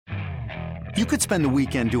You could spend the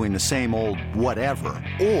weekend doing the same old whatever,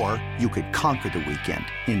 or you could conquer the weekend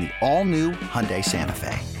in the all-new Hyundai Santa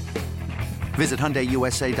Fe. Visit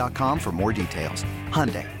HyundaiUSA.com for more details.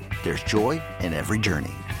 Hyundai, there's joy in every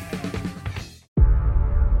journey.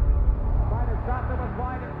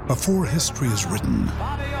 Before history is written,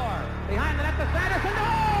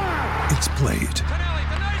 it's played.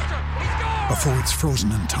 Before it's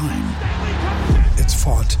frozen in time, it's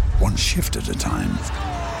fought one shift at a time.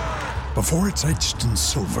 Before it's etched in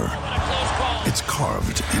silver, it's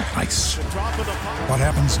carved in ice. What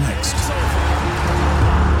happens next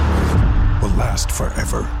will last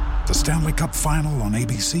forever. The Stanley Cup Final on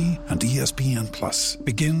ABC and ESPN Plus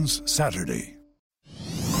begins Saturday.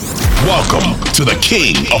 Welcome to the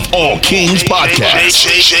King of All Kings podcast,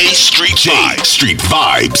 Street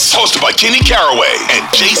Vibes, hosted by Kenny Caraway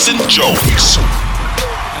and Jason Jones.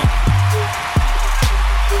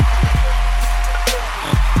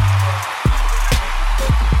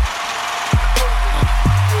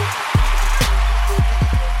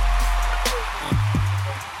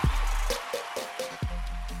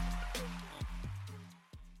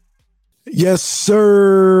 Yes,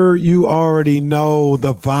 sir. You already know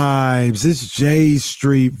the vibes. It's J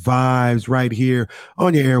Street Vibes right here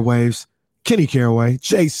on your airwaves. Kenny Caraway,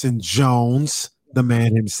 Jason Jones, the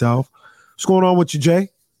man himself. What's going on with you, Jay?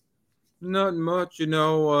 Nothing much.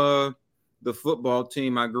 The football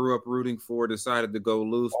team I grew up rooting for decided to go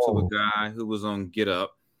lose to a guy who was on Get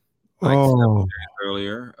Up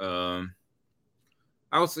earlier.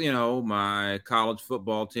 I was, my college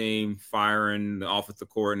football team firing the offensive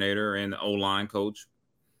coordinator and the O-line coach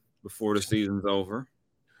before the season's over.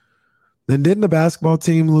 Then didn't the basketball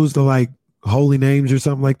team lose to Holy Names or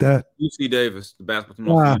something like that? UC Davis, the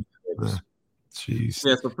basketball team. Jeez.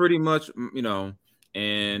 Yeah, so pretty much,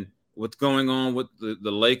 and what's going on with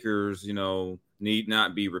the Lakers, need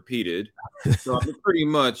not be repeated. So pretty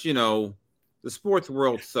much, the sports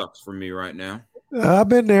world sucks for me right now. I've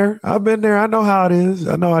been there. I know how it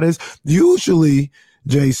is. Usually,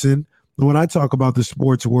 Jason, when I talk about the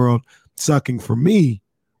sports world sucking for me,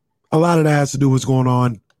 a lot of that has to do with what's going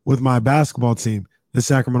on with my basketball team, the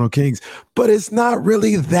Sacramento Kings. But it's not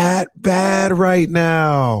really that bad right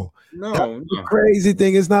now. No. The crazy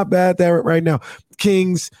thing is not bad that right now.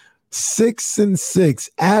 Kings 6-6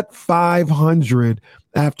 at 500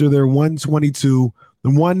 after their 122. The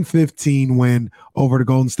 115 win over the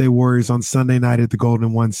Golden State Warriors on Sunday night at the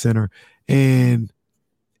Golden One Center. And,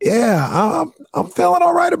 yeah, I'm feeling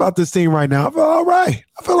all right about this team right now. I feel all right.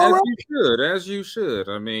 As you should.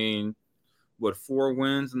 I mean, 4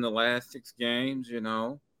 wins in the last 6 games,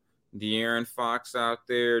 De'Aaron Fox out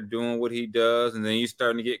there doing what he does, and then you're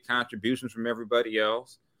starting to get contributions from everybody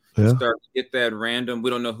else. Yeah. You start to get that random, we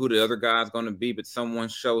don't know who the other guy's going to be, but someone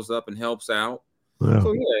shows up and helps out. Yeah.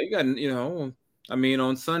 So, yeah, you got,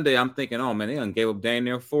 on Sunday, I'm thinking, oh, man, they done gave up dang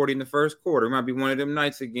near 40 in the first quarter. It might be one of them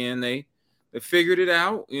nights again. They figured it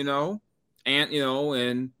out, and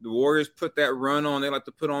the Warriors put that run on. They like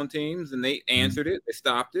to put on teams, and they answered it. They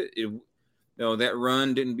stopped it. That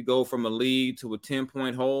run didn't go from a lead to a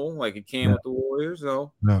 10-point hole like it can with the Warriors.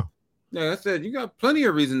 So, I said, you got plenty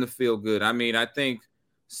of reason to feel good. I mean, I think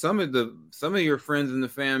some of your friends in the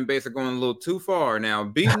fan base are going a little too far now.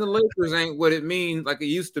 Beating the Lakers ain't what it means like it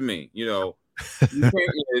used to mean, You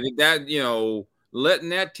can't, letting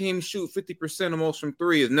that team shoot 50% almost from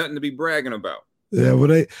 3 is nothing to be bragging about. Yeah, well,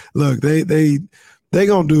 they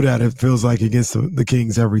gonna do that. It feels like against the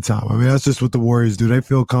Kings every time. I mean, that's just what the Warriors do. They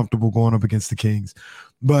feel comfortable going up against the Kings.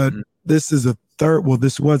 But this was the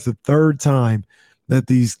third time that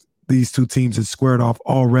these two teams had squared off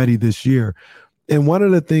already this year. And one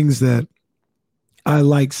of the things that I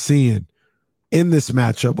like seeing in this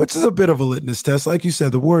matchup, which is a bit of a litmus test. Like you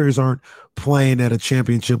said, the Warriors aren't playing at a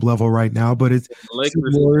championship level right now, but it's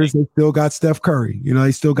the Warriors. They still got Steph Curry.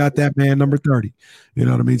 They still got that man number 30. You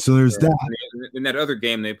know what I mean? So there's that. In that other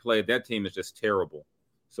game they played, that team is just terrible.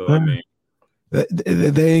 So,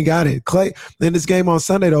 they ain't got it. Clay, in this game on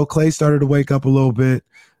Sunday, though, Clay started to wake up a little bit.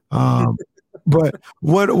 But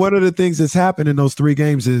one of the things that's happened in those 3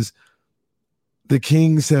 games is the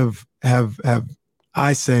Kings have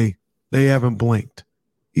I say, they haven't blinked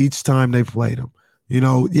each time they played them.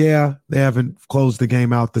 They haven't closed the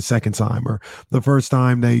game out the second time or the first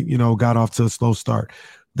time they, got off to a slow start.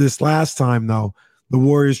 This last time, though, the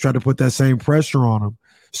Warriors tried to put that same pressure on them,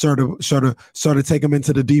 started to take them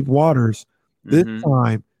into the deep waters. This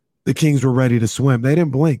time, the Kings were ready to swim. They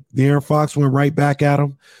didn't blink. De'Aaron Fox went right back at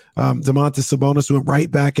him. Domantas Sabonis went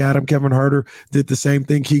right back at him. Kevin Huerter did the same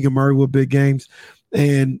thing. Keegan Murray with big games.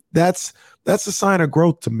 And that's a sign of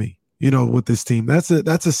growth to me. With this team, that's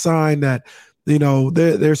a sign that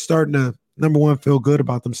they're starting to number one, feel good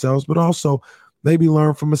about themselves, but also maybe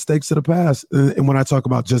learn from mistakes of the past. And when I talk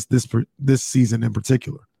about just this season in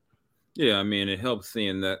particular. Yeah, I mean, it helps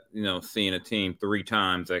seeing that, seeing a team 3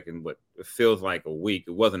 times like in what it feels like a week.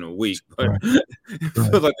 It wasn't a week, but right. It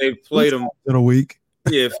feels like they played them in a week.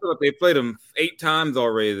 Yeah, it feels like they played them 8 times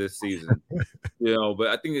already this season. But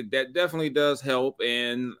I think that definitely does help.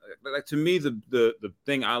 And like to me, the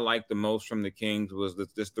thing I liked the most from the Kings was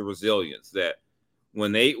just the resilience that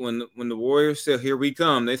when the Warriors said, "Here we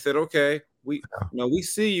come," they said, "Okay, we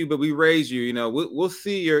see you, but we raise you. We'll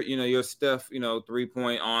see your Steph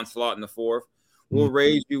 3-point onslaught in the fourth. We'll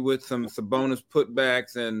raise you with some Sabonis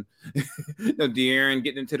putbacks and De'Aaron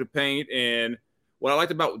getting into the paint." And what I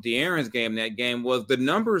liked about De'Aaron's game that game was the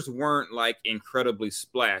numbers weren't like incredibly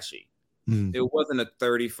splashy. It wasn't a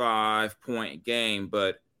 35-point game,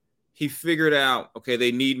 but he figured out, okay,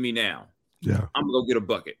 they need me now. Yeah, I'm gonna go get a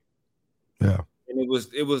bucket. Yeah, and it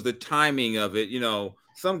was the timing of it.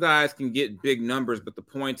 Some guys can get big numbers, but the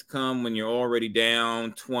points come when you're already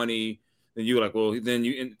down 20. Then you're like, well,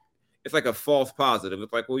 it's like a false positive.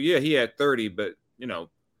 It's like, well, yeah, he had 30, but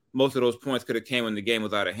most of those points could have came when the game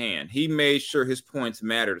was out of hand. He made sure his points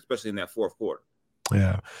mattered, especially in that fourth quarter.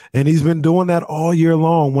 Yeah, and he's been doing that all year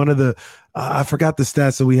long. One of the I forgot the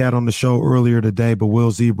stats that we had on the show earlier today, but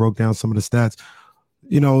Will Z broke down some of the stats.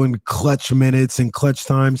 In clutch minutes and clutch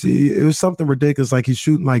times, it was something ridiculous. Like he's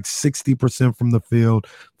shooting like 60% from the field,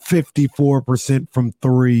 54% from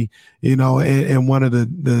 3. And one of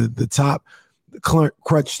the top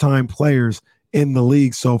clutch time players in the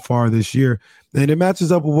league so far this year. And it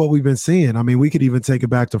matches up with what we've been seeing. I mean, we could even take it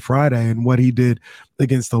back to Friday and what he did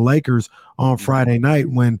against the Lakers on Friday night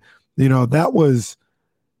when, that was –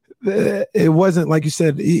 it wasn't like you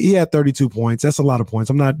said, he had 32 points. That's a lot of points.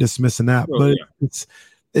 I'm not dismissing that. But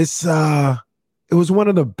it was one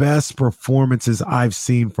of the best performances I've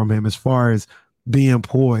seen from him as far as being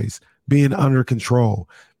poised, being under control.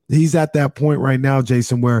 He's at that point right now,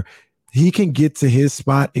 Jason, where – he can get to his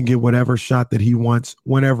spot and get whatever shot that he wants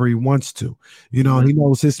whenever he wants to. He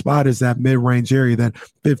knows his spot is that mid-range area, that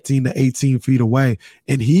 15 to 18 feet away.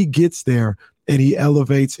 And he gets there and he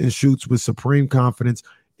elevates and shoots with supreme confidence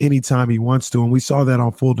anytime he wants to. And we saw that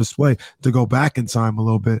on full display to go back in time a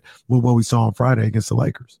little bit with what we saw on Friday against the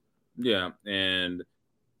Lakers. Yeah, and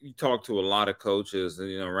you talk to a lot of coaches,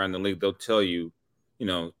 around the league, they'll tell you,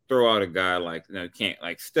 throw out a guy like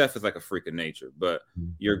Steph is like a freak of nature, but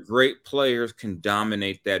your great players can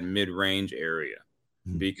dominate that mid-range area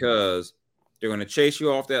because they're going to chase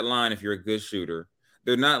you off that line if you're a good shooter.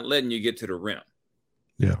 They're not letting you get to the rim.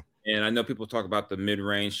 Yeah. And I know people talk about the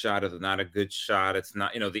mid-range shot as not a good shot. It's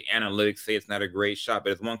not, the analytics say it's not a great shot,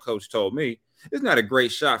 but as one coach told me, it's not a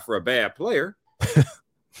great shot for a bad player.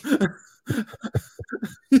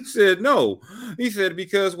 He said, no. He said,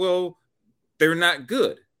 because, they're not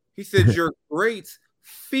good. He said your greats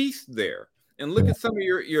feast there. And look at some of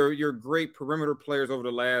your great perimeter players over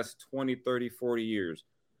the last 20, 30, 40 years.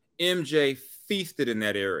 MJ feasted in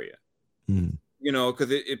that area.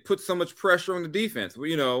 Because it puts so much pressure on the defense.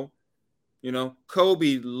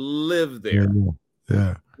 Kobe lived there.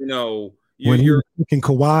 Yeah. When you're thinking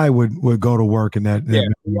Kawhi would go to work in that.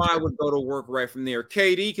 Kawhi would go to work right from there.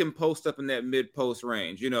 KD can post up in that mid-post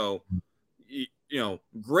range.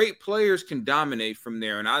 Great players can dominate from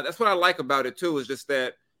there. And that's what I like about it, too, is just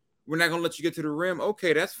that we're not going to let you get to the rim.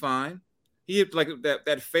 Okay, that's fine. He hit like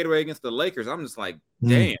that fadeaway against the Lakers. I'm just like,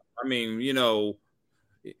 damn. I mean,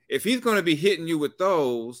 if he's going to be hitting you with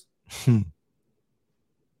those, you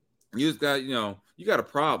just got, you got a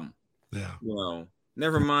problem. Yeah.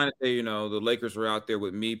 Never mind if the Lakers were out there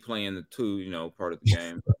with me playing the 2, part of the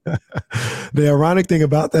game. The ironic thing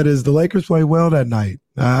about that is the Lakers played well that night.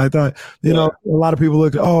 I thought, a lot of people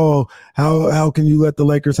looked, how can you let the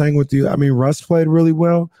Lakers hang with you? I mean, Russ played really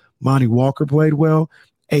well. Lonnie Walker played well.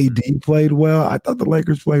 AD played well. I thought the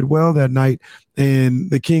Lakers played well that night. And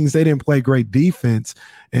the Kings, they didn't play great defense.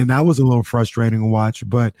 And that was a little frustrating to watch.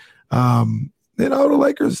 But, the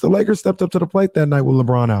Lakers stepped up to the plate that night with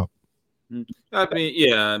LeBron out. I mean,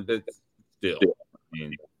 yeah, but still,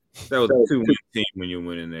 that was a 2-win team when you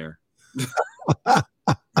went in there.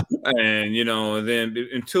 And then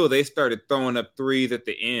until they started throwing up threes at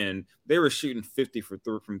the end, they were shooting 50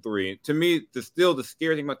 from 3. To me, the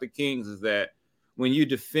scary thing about the Kings is that when you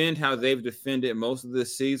defend how they've defended most of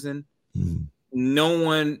this season,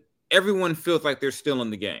 everyone feels like they're still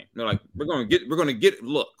in the game. They're like, we're going to get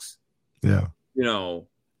looks. Yeah.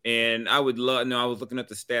 And I would love. I was looking at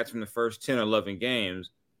the stats from the first 10 or 11 games.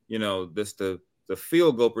 The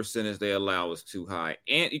field goal percentage they allow is too high,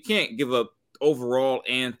 and you can't give up overall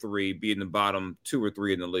and 3 being the bottom 2 or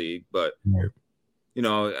 3 in the league. But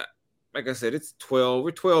like I said, it's 12.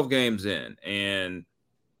 We're 12 games in, and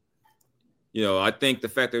I think the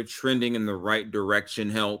fact they're trending in the right direction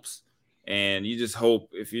helps. And you just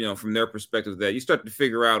hope, if from their perspective, that you start to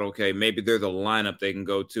figure out, okay, maybe they're the lineup they can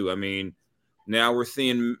go to. I mean, now we're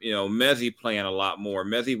seeing Mezzi playing a lot more.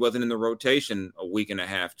 Mezzi wasn't in the rotation a week and a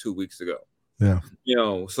half, 2 weeks ago. Yeah.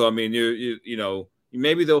 So I mean,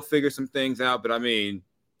 maybe they'll figure some things out. But I mean,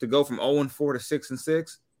 to go from 0-4 to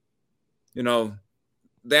 6-6,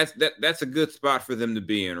 that's a good spot for them to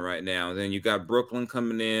be in right now. Then you got Brooklyn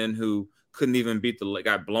coming in, who couldn't even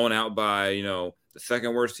got blown out by the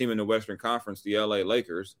second worst team in the Western Conference, the LA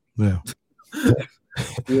Lakers. Yeah.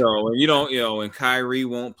 And Kyrie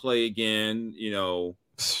won't play again. Who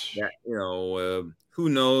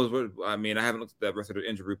knows what? I mean, I haven't looked at that rest of the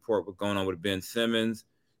injury report. What's going on with Ben Simmons?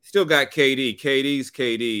 Still got KD. KD's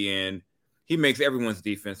KD, and he makes everyone's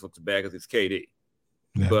defense look bad because it's KD.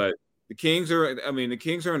 Yeah. But the Kings are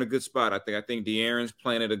in a good spot. I think De'Aaron's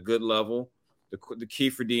playing at a good level. The key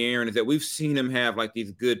for De'Aaron is that we've seen him have like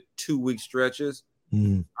these good 2-week stretches.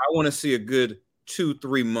 I want to see a good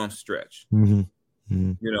 2-3 month stretch.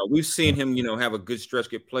 We've seen him, have a good stretch,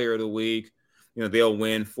 get player of the week. They'll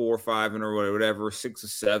win 4 or 5 in a row, whatever, 6 or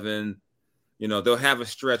 7. They'll have a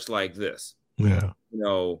stretch like this. Yeah.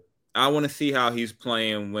 I want to see how he's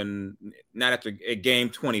playing not after a game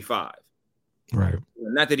 25. Right.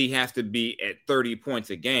 Not that he has to be at 30 points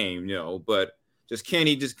a game, but can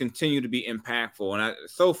he just continue to be impactful? And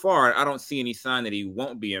so far, I don't see any sign that he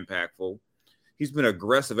won't be impactful. He's been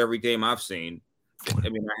aggressive every game I've seen. I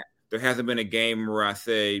mean, there hasn't been a game where I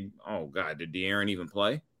say, "Oh God, did De'Aaron even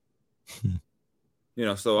play?"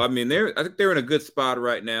 So I mean, I think they're in a good spot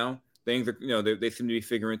right now. Things are, they seem to be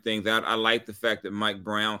figuring things out. I like the fact that Mike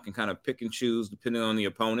Brown can kind of pick and choose depending on the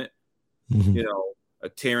opponent.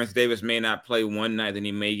 Terrence Davis may not play one night, then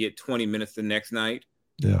he may get 20 minutes the next night.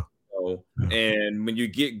 Yeah. And when you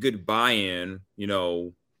get good buy-in, you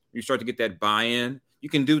start to get that buy-in, you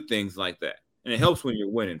can do things like that. And it helps when you're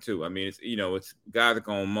winning too. I mean, it's guys that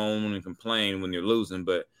gonna moan and complain when you're losing,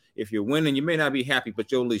 but if you're winning, you may not be happy,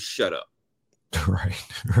 but you'll at least shut up. Right.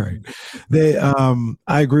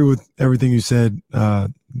 I agree with everything you said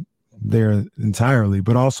there entirely,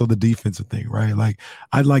 but also the defensive thing, right? Like,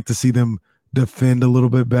 I'd like to see them defend a little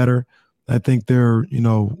bit better. I think they're,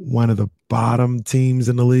 one of the bottom teams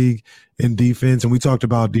in the league in defense. And we talked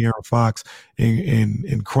about De'Aaron Fox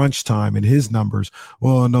in crunch time and his numbers.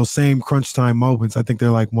 Well, in those same crunch time moments, I think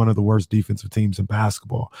they're like one of the worst defensive teams in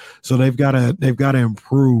basketball. So they've got to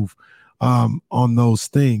improve on those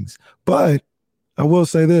things. But I will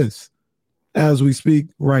say this, as we speak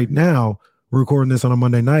right now, we're recording this on a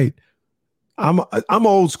Monday night, I'm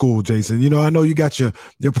old school, Jason. I know you got your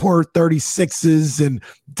poor 36s and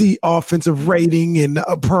the offensive rating and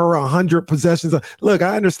per 100 possessions. Look,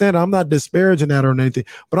 I understand. I'm not disparaging that or anything,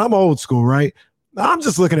 but I'm old school, right? I'm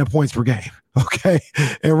just looking at points per game, okay?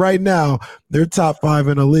 And right now, they're top 5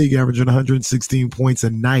 in the league, averaging 116 points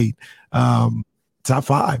a night. Top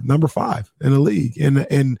 5, number 5 in the league.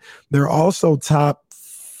 And they're also top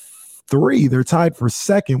 3. They're tied for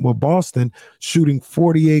second with Boston, shooting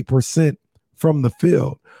 48% from the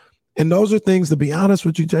field. And those are things, to be honest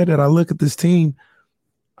with you, Jay, that I look at this team,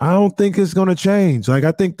 I don't think it's going to change. Like,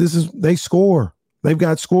 I think they score. They've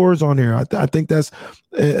got scores on here. I think that's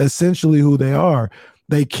essentially who they are.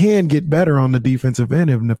 They can get better on the defensive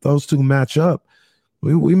end. And if those two match up,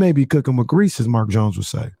 we may be cooking with grease, as Mark Jones would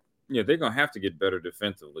say. Yeah, they're going to have to get better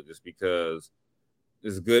defensively just because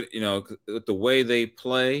it's good, with the way they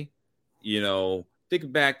play,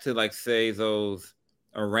 think back to, like, say, those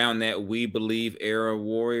around that We Believe era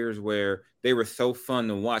Warriors where they were so fun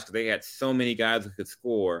to watch because they had so many guys who could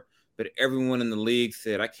score, but everyone in the league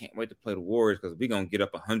said, I can't wait to play the Warriors because we're going to get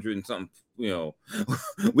up 100 and something, we're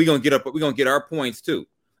going to get our points too.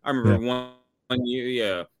 I remember one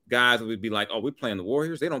year, guys would be like, oh, we're playing the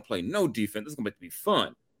Warriors. They don't play no defense. This is going to be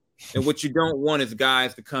fun. And what you don't want is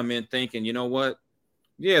guys to come in thinking, you know what?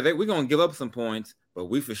 Yeah, we're going to give up some points, but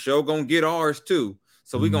we for sure going to get ours too.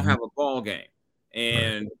 So we're going to have a ball game.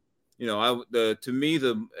 And, to me,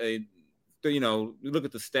 you look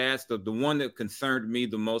at the stats, the one that concerned me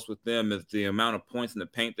the most with them is the amount of points in the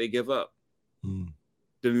paint they give up.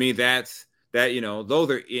 To me, those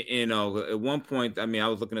are, at one point, I mean, I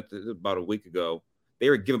was looking at about a week ago, they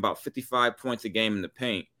were giving about 55 points a game in the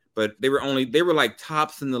paint, but they were like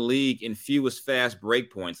tops in the league in fewest fast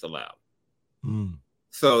break points allowed.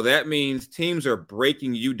 So that means teams are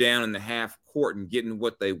breaking you down in the half court and getting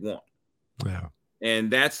what they want. Yeah.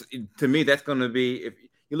 And to me, that's going to be, if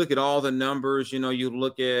you look at all the numbers, you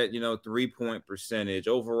look at, 3-point percentage,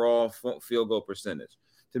 overall field goal percentage,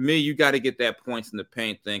 to me, you got to get that points in the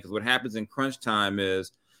paint thing, because what happens in crunch time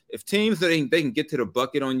is if teams that they can get to the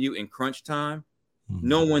bucket on you in crunch time,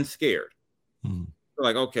 no one's scared.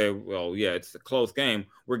 Like, okay, well, yeah, it's a close game.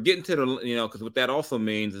 We're getting to the, because what that also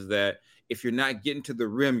means is that if you're not getting to the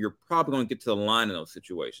rim, you're probably going to get to the line in those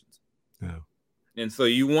situations. Yeah. And so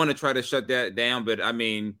you want to try to shut that down. But I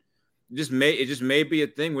mean, it just may be a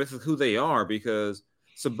thing with who they are, because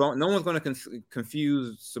no one's going to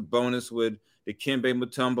confuse Sabonis with Dikembe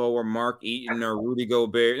Mutombo or Mark Eaton or Rudy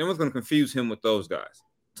Gobert. No one's going to confuse him with those guys.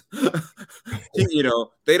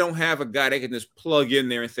 They don't have a guy they can just plug in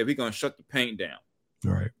there and say, we're going to shut the paint down.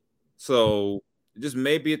 Right. So it just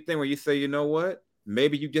may be a thing where you say, you know what?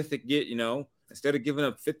 Maybe you get to get, instead of giving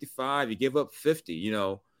up 55, you give up 50,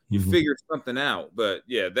 you figure something out. But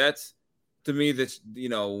yeah, that's, to me, that's,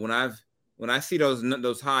 when I see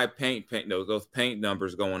those high paint those paint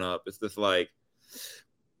numbers going up, it's just like,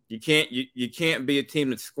 you can't be a team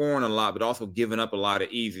that's scoring a lot, but also giving up a lot of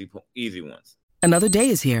easy ones. Another day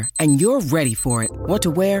is here and you're ready for it. What to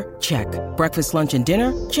wear? Check. Breakfast, lunch, and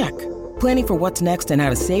dinner? Check. Planning for what's next and how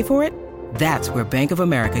to save for it? That's where Bank of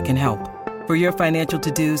America can help. For your financial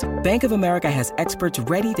to-dos, Bank of America has experts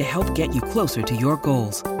ready to help get you closer to your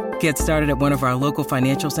goals. Get started at one of our local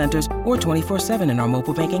financial centers or 24/7 in our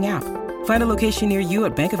mobile banking app. Find a location near you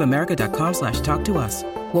at bankofamerica.com/talktous.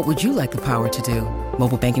 What would you like the power to do?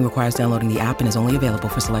 Mobile banking requires downloading the app and is only available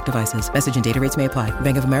for select devices. Message and data rates may apply.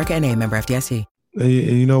 Bank of America NA, member FDIC.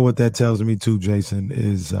 You know what that tells me too, Jason,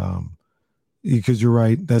 is because you're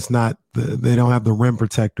right. That's not they don't have the rim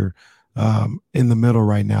protector in the middle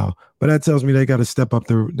right now. But that tells me they got to step up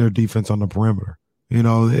their defense on the perimeter.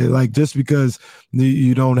 Like just because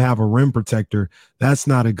you don't have a rim protector, that's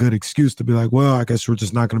not a good excuse to be like, well, I guess we're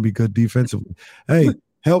just not going to be good defensively. Hey,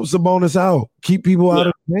 help Sabonis out. Keep people out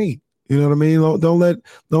of the paint. You know what I mean? Don't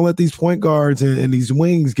let these point guards and these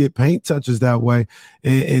wings get paint touches that way,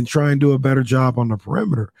 and try and do a better job on the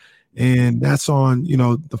perimeter. And that's on,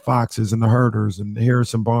 the Foxes and the Herders and the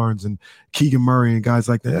Harrison Barnes and Keegan Murray and guys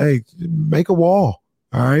like that. Hey, make a wall.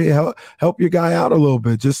 All right. Help your guy out a little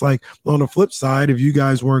bit. Just like on the flip side, if you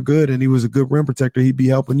guys weren't good and he was a good rim protector, he'd be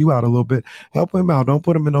helping you out a little bit. Help him out. Don't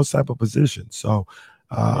put him in those type of positions. So,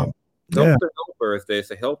 help the helper, as they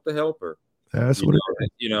say, help the helper. That's what it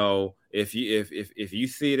is. If you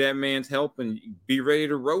see that man's helping, be ready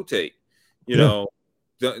to rotate. Just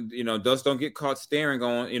don't get caught staring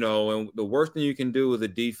on. And the worst thing you can do with a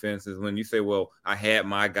defense is when you say, "Well, I had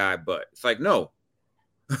my guy," but it's like, no.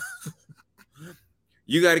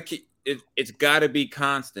 You got to keep it. It's got to be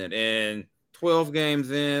constant. And 12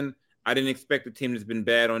 games in, I didn't expect a team that's been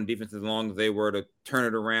bad on defense as long as they were to turn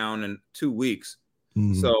it around in 2 weeks.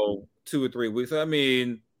 Mm-hmm. So 2 or 3 weeks. I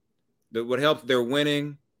mean, what helps, they're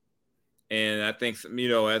winning. And I think,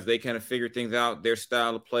 as they kind of figure things out, their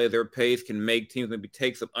style of play, their pace can make teams maybe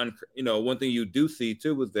take some, one thing you do see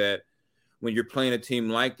too is that when you're playing a team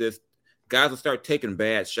like this, guys will start taking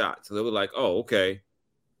bad shots. So they'll be like, oh, okay.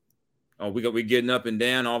 Oh, we getting up and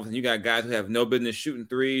down. All of a sudden, you got guys who have no business shooting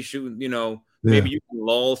threes, maybe you can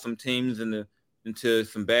lull some teams into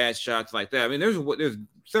some bad shots like that. I mean, there's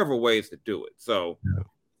several ways to do it. So,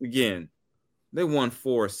 again, they won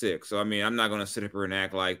 4-6. So, I mean, I'm not going to sit up here and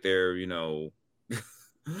act like they're,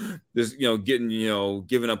 just,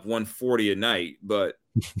 giving up 140 a night. But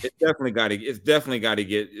it's definitely got to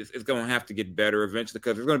get. It's going to have to get better eventually,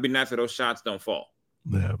 because it's going to be nice that those shots don't fall.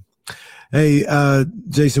 Yeah. Hey,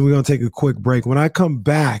 Jason, we're going to take a quick break. When I come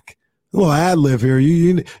back, a little ad lib here.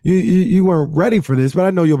 You weren't ready for this, but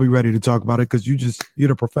I know you'll be ready to talk about it because you're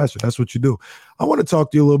the professor. That's what you do. I want to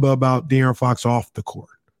talk to you a little bit about De'Aaron Fox off the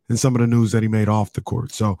court and some of the news that he made off the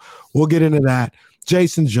court. So we'll get into that.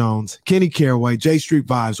 Jason Jones, Kenny Caraway, J Street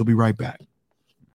Vibes. We'll be right back.